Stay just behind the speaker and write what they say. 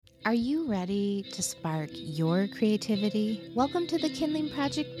Are you ready to spark your creativity? Welcome to the Kindling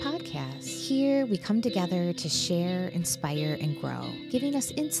Project podcast. Here we come together to share, inspire, and grow, giving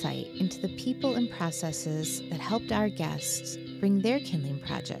us insight into the people and processes that helped our guests bring their kindling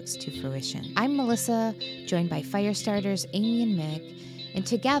projects to fruition. I'm Melissa, joined by fire starters Amy and Mick, and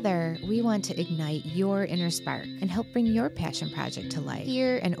together we want to ignite your inner spark and help bring your passion project to life.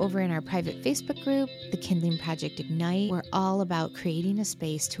 Here and over in our private Facebook group, the Kindling Project Ignite, we're all about creating a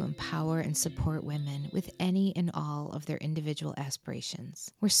space to empower and support women with any and all of their individual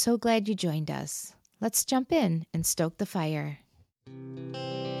aspirations. We're so glad you joined us. Let's jump in and stoke the fire.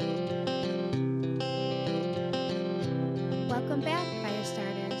 Welcome back, fire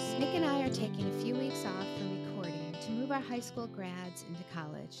starters. Mick and I are taking a few weeks off from recording to move our high school grads into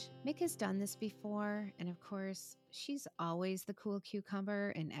college. Mick has done this before, and of course, she's always the cool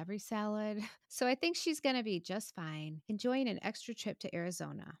cucumber in every salad. So I think she's going to be just fine, enjoying an extra trip to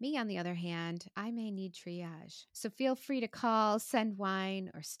Arizona. Me, on the other hand, I may need triage. So feel free to call, send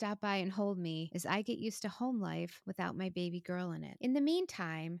wine, or stop by and hold me as I get used to home life without my baby girl in it. In the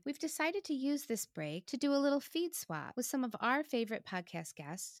meantime, we've decided to use this break to do a little feed swap with some of our favorite podcast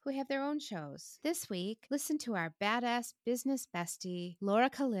guests who have their own shows. This week, listen to our badass business bestie, Laura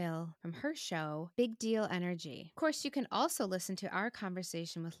Khalil, from her show, Big Deal Energy. Of course, you can also listen to our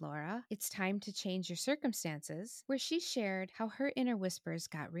conversation with Laura, It's Time to Change Your Circumstances, where she shared how her inner whispers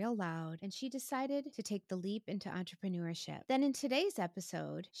got real loud and she decided to take the leap into entrepreneurship. Then in today's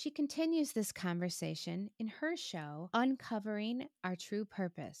episode, she continues this conversation in her show, Uncovering Our True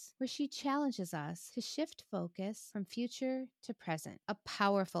Purpose, where she challenges us to shift focus from future to present, a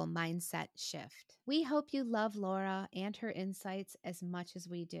powerful mindset shift. We hope you love Laura and her insights as much as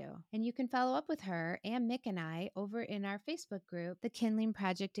we do. And you can follow up with her and Mick and I over in our Facebook group, The Kindling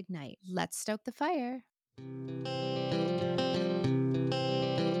Project Ignite. Let's stoke the fire.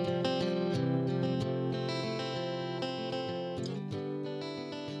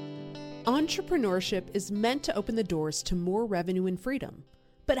 Entrepreneurship is meant to open the doors to more revenue and freedom.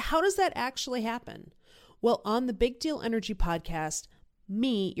 But how does that actually happen? Well, on the Big Deal Energy podcast,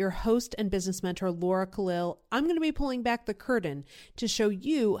 me, your host and business mentor, Laura Khalil, I'm going to be pulling back the curtain to show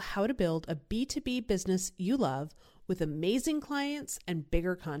you how to build a B2B business you love with amazing clients and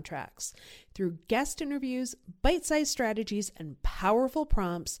bigger contracts. Through guest interviews, bite-sized strategies, and powerful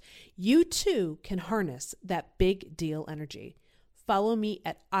prompts, you too can harness that big deal energy. Follow me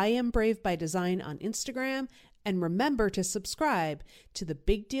at I Am Brave by Design on Instagram, and remember to subscribe to the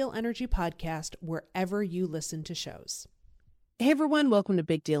Big Deal Energy podcast wherever you listen to shows. Hey everyone, welcome to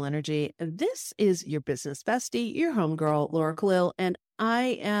Big Deal Energy. This is your business bestie, your homegirl, Laura Khalil, and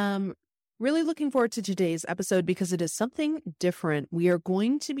I am really looking forward to today's episode because it is something different. We are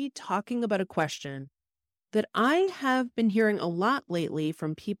going to be talking about a question that I have been hearing a lot lately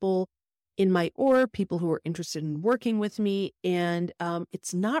from people in my org, people who are interested in working with me, and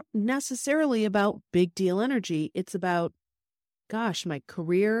it's not necessarily about big deal energy. It's about, gosh, my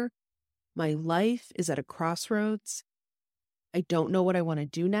career, my life is at a crossroads. I don't know what I want to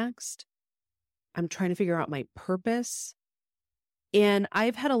do next. I'm trying to figure out my purpose. And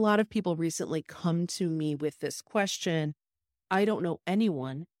I've had a lot of people recently come to me with this question. I don't know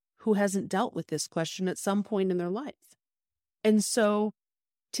anyone who hasn't dealt with this question at some point in their life. And so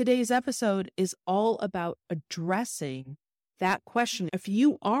today's episode is all about addressing that question. If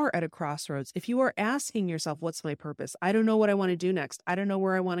you are at a crossroads, if you are asking yourself, what's my purpose? I don't know what I want to do next. I don't know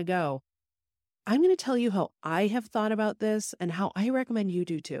where I want to go. I'm going to tell you how I have thought about this and how I recommend you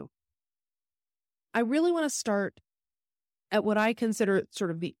do too. I really want to start at what I consider sort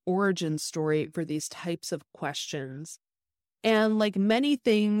of the origin story for these types of questions. And like many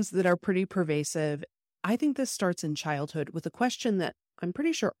things that are pretty pervasive, I think this starts in childhood with a question that I'm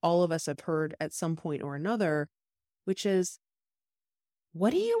pretty sure all of us have heard at some point or another, which is,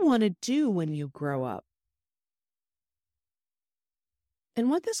 what do you want to do when you grow up? And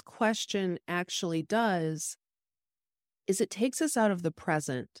what this question actually does is it takes us out of the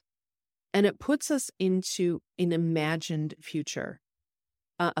present and it puts us into an imagined future,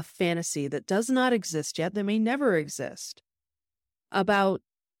 a fantasy that does not exist yet, that may never exist, about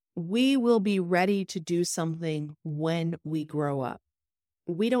we will be ready to do something when we grow up.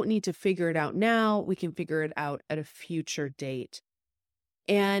 We don't need to figure it out now. We can figure it out at a future date.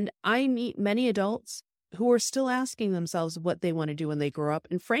 And I meet many adults who are still asking themselves what they want to do when they grow up.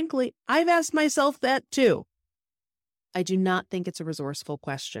 And frankly, I've asked myself that too. I do not think it's a resourceful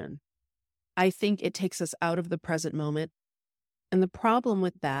question. I think it takes us out of the present moment. And the problem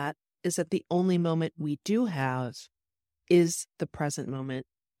with that is that the only moment we do have is the present moment.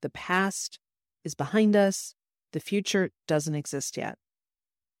 The past is behind us. The future doesn't exist yet.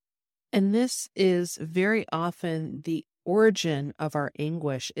 And this is very often the origin of our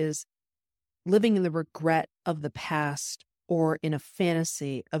anguish, is living in the regret of the past or in a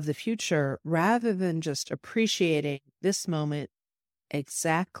fantasy of the future, rather than just appreciating this moment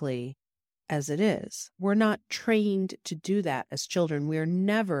exactly as it is. We're not trained to do that as children. We are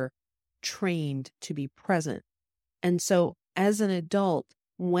never trained to be present. And so as an adult,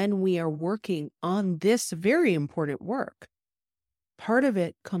 when we are working on this very important work, part of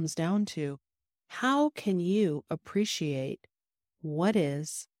it comes down to, how can you appreciate what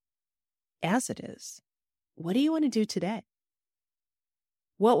is as it is? What do you want to do today?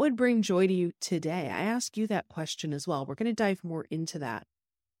 What would bring joy to you today? I ask you that question as well. We're going to dive more into that.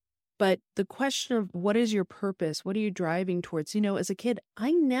 But the question of what is your purpose? What are you driving towards? As a kid,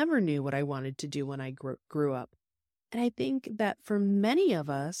 I never knew what I wanted to do when I grew up. And I think that for many of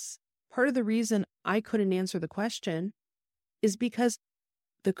us, part of the reason I couldn't answer the question is because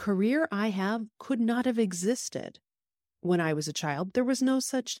the career I have could not have existed when I was a child. There was no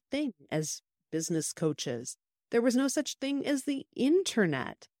such thing as business coaches. There was no such thing as the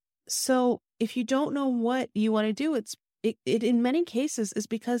internet. So if you don't know what you want to do, it in many cases is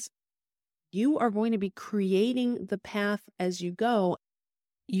because you are going to be creating the path as you go.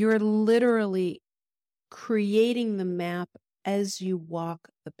 You're literally creating the map as you walk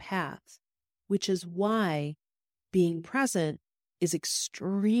the path, which is why being present is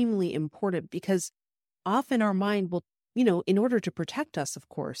extremely important, because often our mind will, in order to protect us, of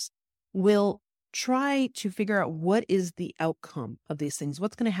course, will try to figure out what is the outcome of these things,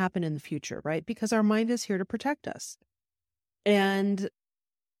 what's going to happen in the future, right? Because our mind is here to protect us. And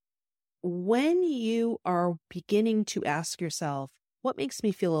when you are beginning to ask yourself, what makes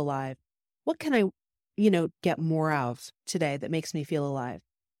me feel alive? What can I, get more of today that makes me feel alive?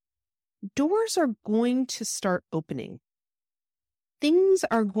 Doors are going to start opening. Things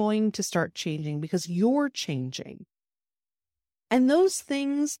are going to start changing because you're changing. And those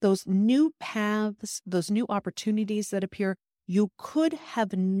things, those new paths, those new opportunities that appear, you could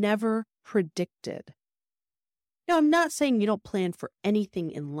have never predicted. Now, I'm not saying you don't plan for anything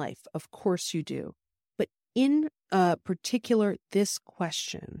in life. Of course you do. But in particular, this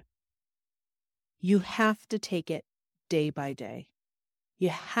question, you have to take it day by day. You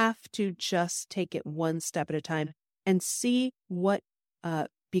have to just take it one step at a time and see what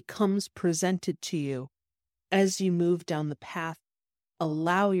becomes presented to you as you move down the path.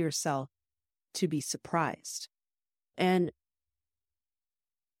 Allow yourself to be surprised. And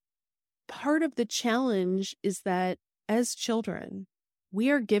part of the challenge is that as children, we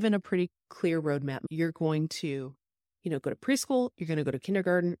are given a pretty clear roadmap. You're going to, go to preschool, you're going to go to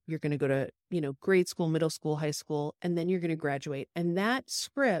kindergarten, you're going to go to, grade school, middle school, high school, and then you're going to graduate. And that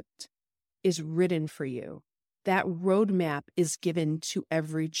script is written for you. That roadmap is given to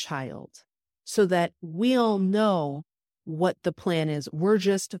every child so that we all know what the plan is. We're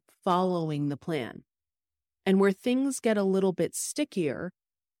just following the plan. And where things get a little bit stickier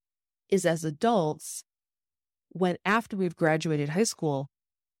is as adults, when after we've graduated high school,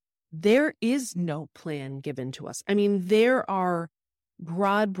 there is no plan given to us. I mean, there are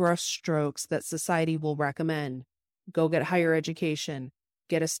broad brush strokes that society will recommend. Go get higher education,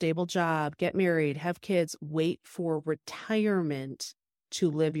 get a stable job, get married, have kids, wait for retirement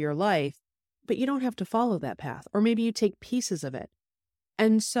to live your life. But you don't have to follow that path, or maybe you take pieces of it.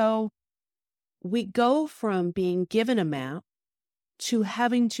 And so we go from being given a map to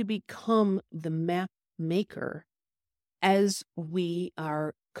having to become the map maker as we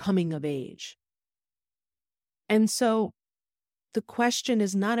are coming of age. And so the question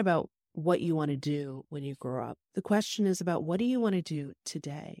is not about what you want to do when you grow up. The question is about, what do you want to do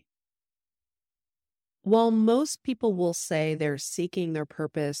today? While most people will say they're seeking their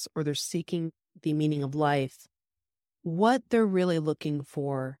purpose or they're seeking the meaning of life, what they're really looking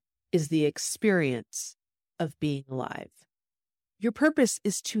for is the experience of being alive. Your purpose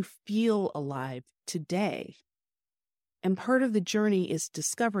is to feel alive today. And part of the journey is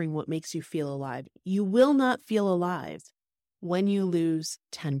discovering what makes you feel alive. You will not feel alive when you lose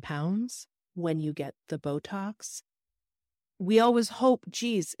 10 pounds, when you get the Botox. We always hope,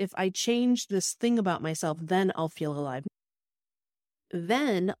 geez, if I change this thing about myself, then I'll feel alive.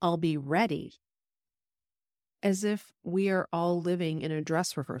 Then I'll be ready. As if we are all living in a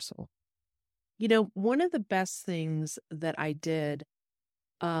dress rehearsal. One of the best things that I did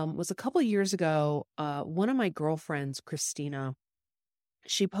was a couple years ago. One of my girlfriends, Christina,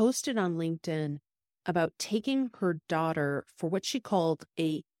 she posted on LinkedIn about taking her daughter for what she called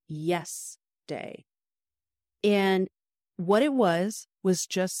a yes day. And what it was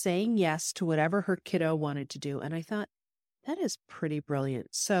just saying yes to whatever her kiddo wanted to do. And I thought, that is pretty brilliant.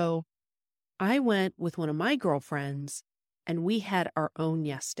 So I went with one of my girlfriends and we had our own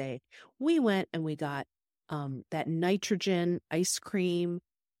yes day. We went and we got that nitrogen ice cream.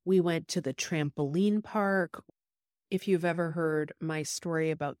 We went to the trampoline park. If you've ever heard my story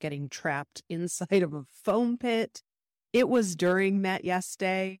about getting trapped inside of a foam pit, it was during that yes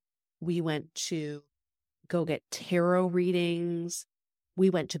day. We went to go get tarot readings. We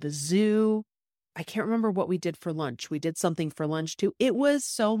went to the zoo. I can't remember what we did for lunch. We did something for lunch too. It was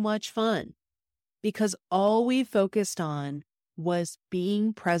so much fun because all we focused on was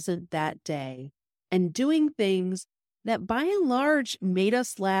being present that day and doing things that by and large made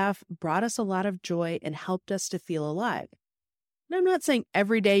us laugh, brought us a lot of joy, and helped us to feel alive. And I'm not saying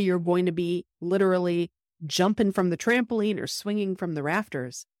every day you're going to be literally jumping from the trampoline or swinging from the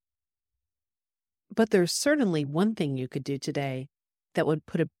rafters. But there's certainly one thing you could do today that would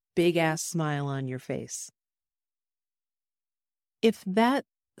put a big ass smile on your face. If that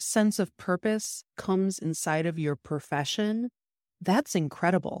sense of purpose comes inside of your profession, that's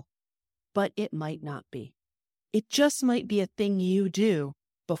incredible, but it might not be. It just might be a thing you do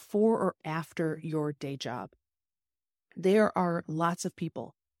before or after your day job. There are lots of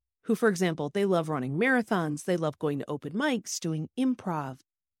people who, for example, they love running marathons. They love going to open mics, doing improv,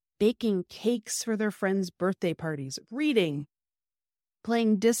 baking cakes for their friends' birthday parties, reading,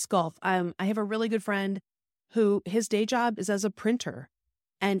 playing disc golf. I have a really good friend who his day job is as a printer,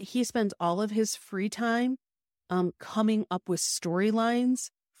 and he spends all of his free time coming up with storylines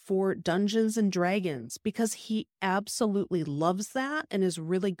for Dungeons and Dragons because he absolutely loves that and is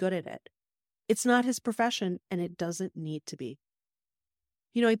really good at it. It's not his profession, and it doesn't need to be.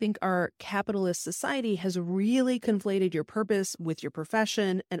 You know, I think our capitalist society has really conflated your purpose with your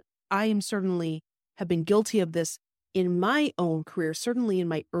profession, and I am certainly have been guilty of this in my own career. Certainly in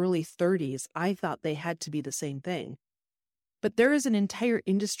my early 30s, I thought they had to be the same thing. But there is an entire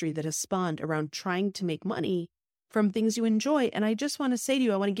industry that has spawned around trying to make money from things you enjoy. And I just want to say to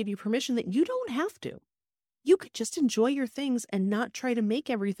you, I want to give you permission that you don't have to. You could just enjoy your things and not try to make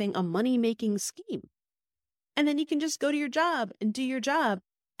everything a money-making scheme. And then you can just go to your job and do your job.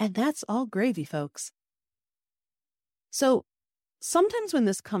 And that's all gravy, folks. So sometimes when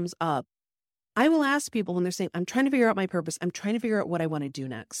this comes up, I will ask people when they're saying, I'm trying to figure out my purpose. I'm trying to figure out what I want to do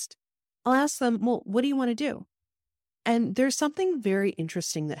next. I'll ask them, well, what do you want to do? And there's something very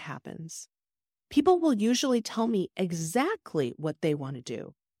interesting that happens. People will usually tell me exactly what they want to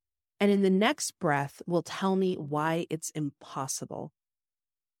do. And in the next breath will tell me why it's impossible.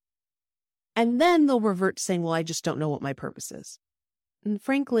 And then they'll revert to saying, well, I just don't know what my purpose is. And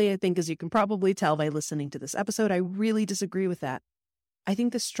frankly, I think as you can probably tell by listening to this episode, I really disagree with that. I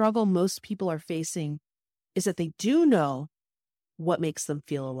think the struggle most people are facing is that they do know what makes them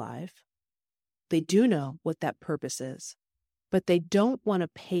feel alive. They do know what that purpose is, but they don't want to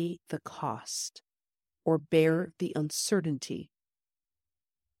pay the cost or bear the uncertainty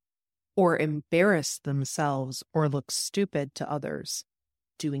or embarrass themselves or look stupid to others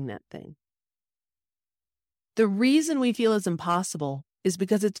doing that thing. The reason we feel it's impossible is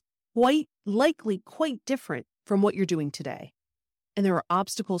because it's quite likely quite different from what you're doing today. And there are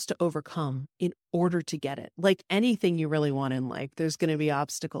obstacles to overcome in order to get it. Like anything you really want in life, there's going to be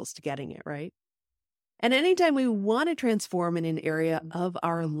obstacles to getting it, right? And anytime we want to transform in an area of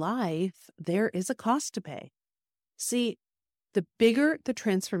our life, there is a cost to pay. See, the bigger the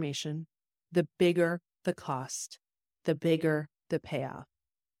transformation, the bigger the cost, the bigger the payoff.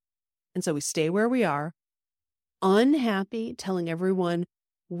 And so we stay where we are, unhappy, telling everyone,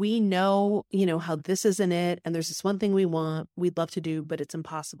 we know, how this isn't it. And there's this one thing we want, we'd love to do, but it's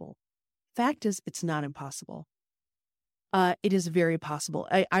impossible. Fact is, it's not impossible. It is very possible.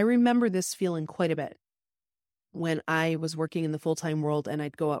 I remember this feeling quite a bit when I was working in the full-time world and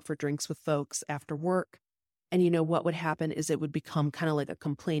I'd go out for drinks with folks after work. And what would happen is it would become kind of like a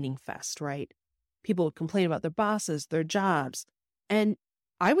complaining fest, right? People would complain about their bosses, their jobs, and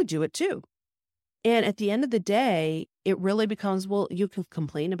I would do it too. And at the end of the day, it really becomes, well, you can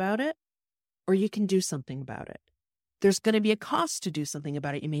complain about it or you can do something about it. There's going to be a cost to do something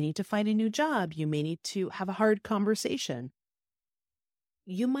about it. You may need to find a new job. You may need to have a hard conversation.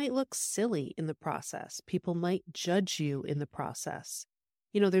 You might look silly in the process. People might judge you in the process.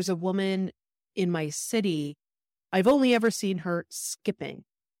 There's a woman in my city. I've only ever seen her skipping.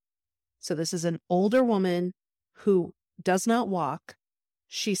 So this is an older woman who does not walk.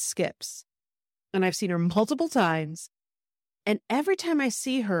 She skips. And I've seen her multiple times. And every time I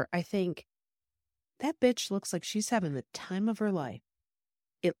see her, I think, that bitch looks like she's having the time of her life.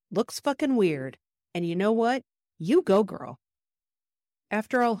 It looks fucking weird. And you know what? You go, girl.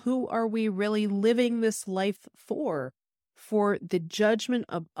 After all, who are we really living this life for? for the judgment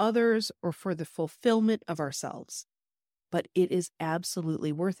of others or for the fulfillment of ourselves. But it is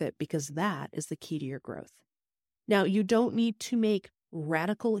absolutely worth it because that is the key to your growth. Now, you don't need to make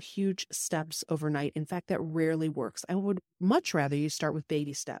radical, huge steps overnight. In fact, that rarely works. I would much rather you start with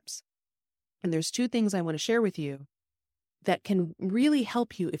baby steps. And there's two things I want to share with you that can really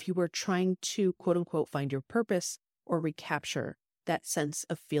help you if you are trying to, quote unquote, find your purpose or recapture that sense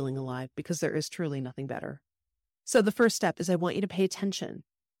of feeling alive, because there is truly nothing better. So the first step is I want you to pay attention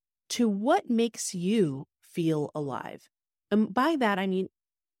to what makes you feel alive. And by that, I mean,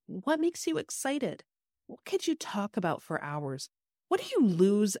 what makes you excited? What could you talk about for hours? What do you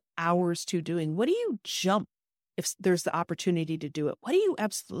lose hours to doing? What do you jump if there's the opportunity to do it? What do you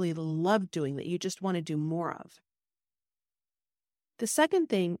absolutely love doing that you just want to do more of? The second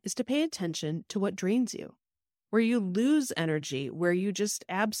thing is to pay attention to what drains you, where you lose energy, where you just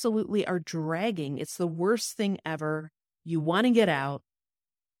absolutely are dragging. It's the worst thing ever. You want to get out.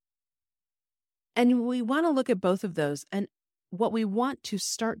 And we want to look at both of those. And what we want to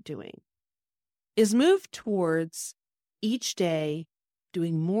start doing is move towards each day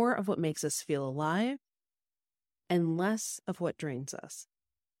doing more of what makes us feel alive and less of what drains us.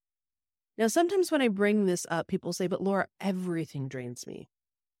 Now, sometimes when I bring this up, people say, but Laura, everything drains me.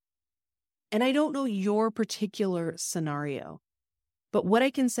 And I don't know your particular scenario, but what I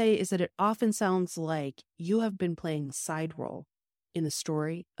can say is that it often sounds like you have been playing side role in the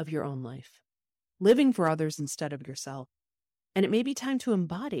story of your own life, living for others instead of yourself. And it may be time to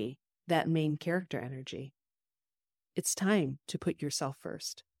embody that main character energy. It's time to put yourself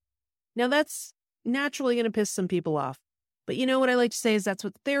first. Now, that's naturally going to piss some people off. But you know what I like to say is that's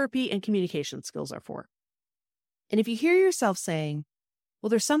what therapy and communication skills are for. And if you hear yourself saying, well,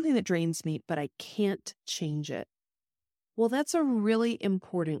 there's something that drains me, but I can't change it. Well, that's a really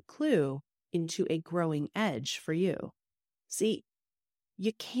important clue into a growing edge for you. See,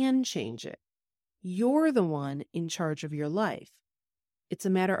 you can change it. You're the one in charge of your life. It's a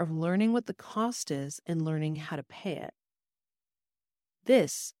matter of learning what the cost is and learning how to pay it.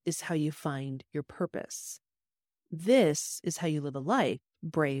 This is how you find your purpose. This is how you live a life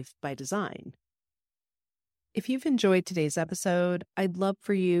brave by design. If you've enjoyed today's episode, I'd love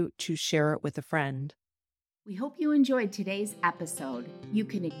for you to share it with a friend. We hope you enjoyed today's episode. You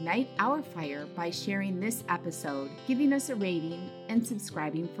can ignite our fire by sharing this episode, giving us a rating, and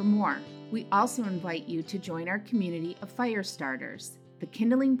subscribing for more. We also invite you to join our community of fire starters, the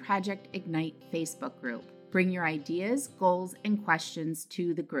Kindling Project Ignite Facebook group. Bring your ideas, goals, and questions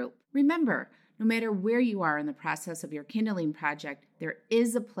to the group. Remember, no matter where you are in the process of your kindling project, there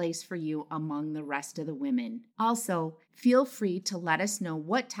is a place for you among the rest of the women. Also, feel free to let us know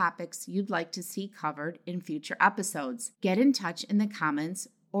what topics you'd like to see covered in future episodes. Get in touch in the comments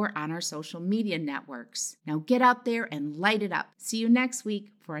or on our social media networks. Now get out there and light it up. See you next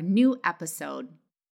week for a new episode.